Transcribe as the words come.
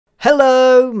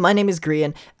Hello, my name is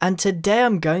Grian, and today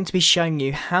I'm going to be showing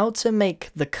you how to make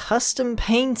the custom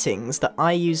paintings that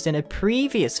I used in a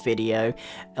previous video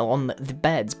on the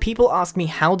beds. People ask me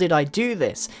how did I do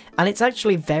this, and it's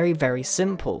actually very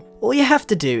simple. All you have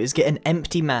to do is get an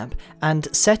empty map and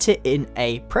set it in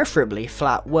a preferably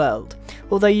flat world,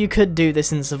 although you could do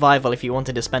this in survival if you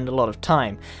wanted to spend a lot of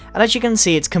time. And as you can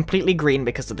see, it's completely green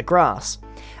because of the grass.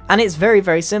 And it's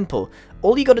very simple.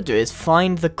 All you gotta do is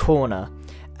find the corner.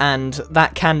 And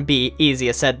that can be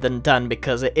easier said than done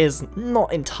because it is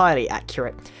not entirely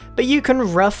accurate. But you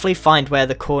can roughly find where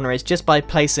the corner is just by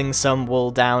placing some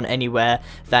wool down anywhere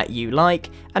that you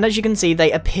like, and as you can see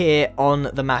they appear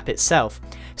on the map itself.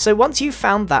 So once you've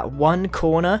found that one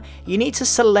corner, you need to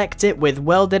select it with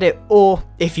World Edit, or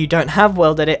if you don't have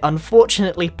World Edit,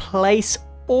 unfortunately place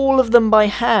all of them by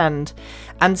hand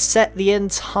and set the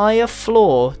entire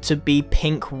floor to be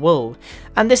pink wool.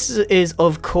 And this is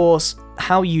of course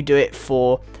how you do it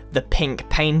for the pink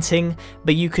painting,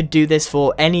 but you could do this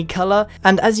for any colour.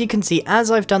 And as you can see, as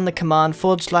I've done the command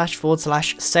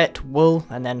 / set wool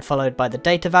and then followed by the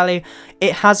data value,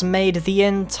 it has made the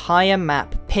entire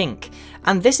map pink.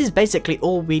 And this is basically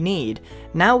all we need.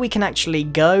 Now we can actually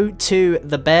go to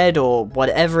the bed or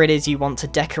whatever it is you want to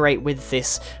decorate with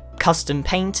this custom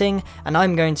painting, and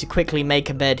I'm going to quickly make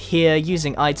a bed here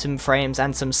using item frames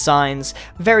and some signs,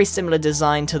 very similar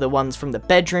design to the ones from the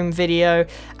bedroom video,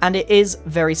 and it is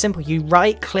very simple. You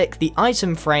right click the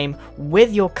item frame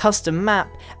with your custom map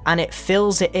and it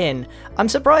fills it in. I'm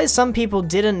surprised some people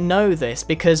didn't know this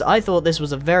because I thought this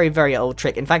was a very old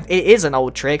trick. In fact, it is an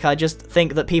old trick. I just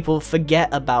think that people forget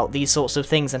about these sorts of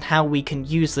things and how we can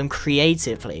use them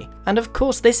creatively. And of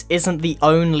course this isn't the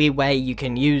only way you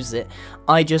can use it.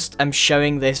 I just am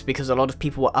showing this because a lot of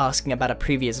people were asking about a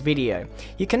previous video.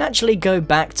 You can actually go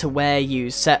back to where you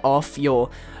set off your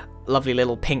lovely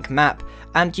little pink map,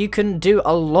 and you can do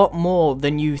a lot more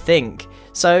than you think.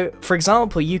 So, for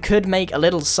example, you could make a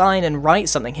little sign and write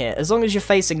something here. As long as you're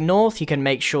facing north, you can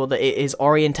make sure that it is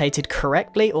orientated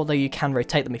correctly, although you can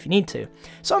rotate them if you need to.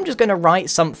 So I'm just going to write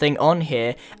something on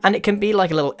here, and it can be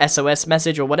like a little SOS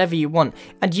message or whatever you want.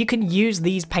 And you can use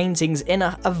these paintings in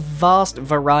a vast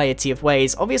variety of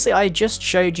ways. Obviously, I just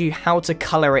showed you how to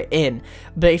colour it in,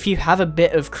 but if you have a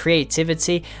bit of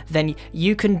creativity, then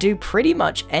you can do pretty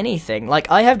much anything.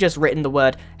 Like, I have just written the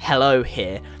word hello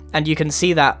here, and you can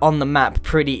see that on the map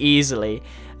pretty easily.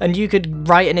 And you could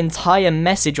write an entire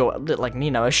message or, like,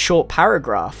 you know, a short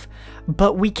paragraph.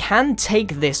 But we can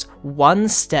take this one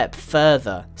step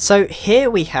further. So here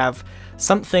we have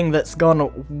something that's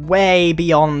gone way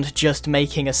beyond just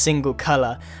making a single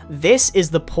colour. This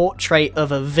is the portrait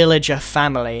of a villager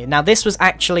family. Now this was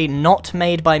actually not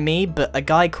made by me, but a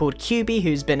guy called Cubie,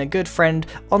 who's been a good friend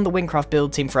on the Wingcraft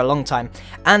build team for a long time.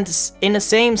 And in the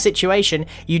same situation,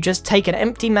 you just take an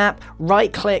empty map,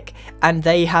 right click, and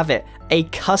there you have it, a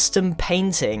custom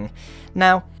painting.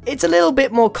 Now, it's a little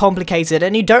bit more complicated,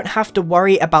 and you don't have to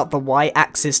worry about the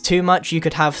y-axis too much. You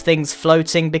could have things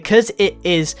floating because it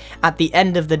is, at the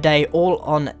end of the day, all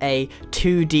on a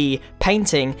 2D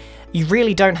painting. You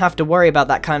really don't have to worry about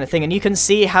that kind of thing, and you can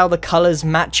see how the colours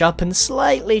match up and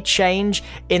slightly change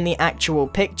in the actual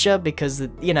picture because,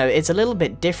 you know, it's a little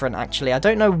bit different actually. I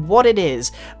don't know what it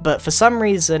is, but for some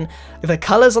reason the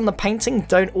colours on the painting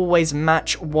don't always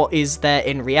match what is there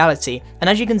in reality, and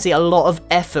as you can see, a lot of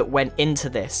effort went into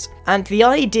this. And the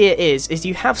idea is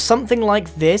you have something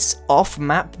like this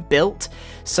off-map built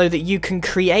so that you can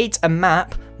create a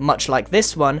map much like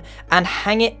this one, and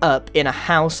hang it up in a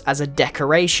house as a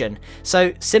decoration.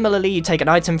 So similarly, you take an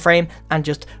item frame and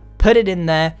just put it in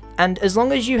there, and as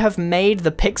long as you have made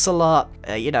the pixel art,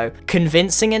 you know,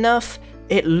 convincing enough,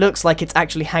 it looks like it's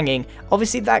actually hanging.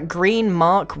 Obviously that green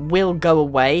mark will go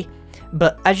away,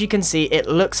 but as you can see, it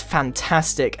looks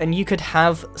fantastic, and you could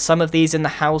have some of these in the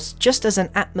house just as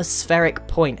an atmospheric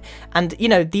point. And, you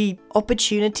know, the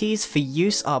opportunities for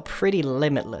use are pretty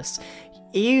limitless.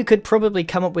 You could probably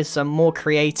come up with some more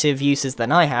creative uses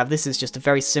than I have. This is just a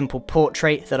very simple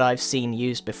portrait that I've seen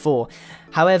used before.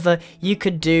 However, you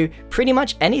could do pretty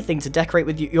much anything to decorate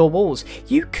with your walls.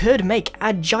 You could make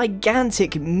a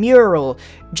gigantic mural,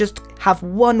 just have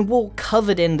one wall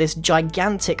covered in this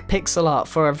gigantic pixel art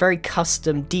for a very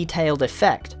custom, detailed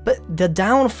effect. But the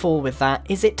downfall with that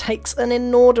is it takes an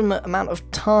inordinate amount of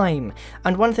time.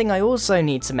 And one thing I also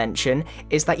need to mention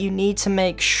is that you need to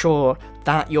make sure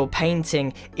that your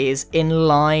painting is in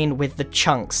line with the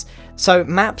chunks. So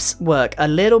maps work a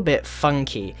little bit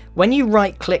funky. When you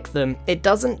right click them, it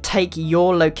doesn't take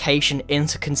your location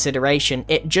into consideration,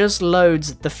 it just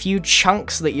loads the few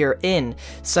chunks that you're in.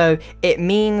 So it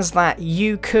means that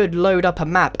you could load up a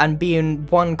map and be in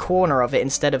one corner of it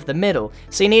instead of the middle.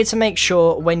 So you need to make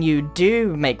sure when you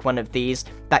do make one of these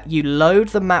that you load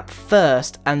the map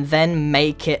first and then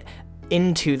make it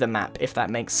into the map, if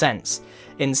that makes sense.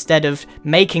 Instead of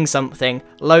making something,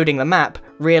 loading the map,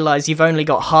 realize you've only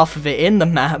got half of it in the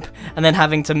map, and then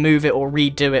having to move it or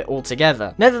redo it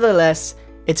altogether. Nevertheless,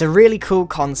 it's a really cool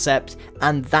concept,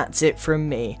 and that's it from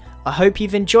me. I hope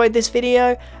you've enjoyed this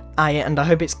video, and I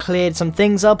hope it's cleared some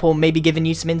things up or maybe given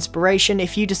you some inspiration.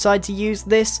 If you decide to use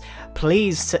this,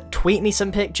 please tweet me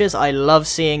some pictures. I love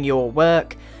seeing your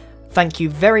work. Thank you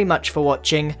very much for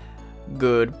watching.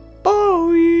 Goodbye.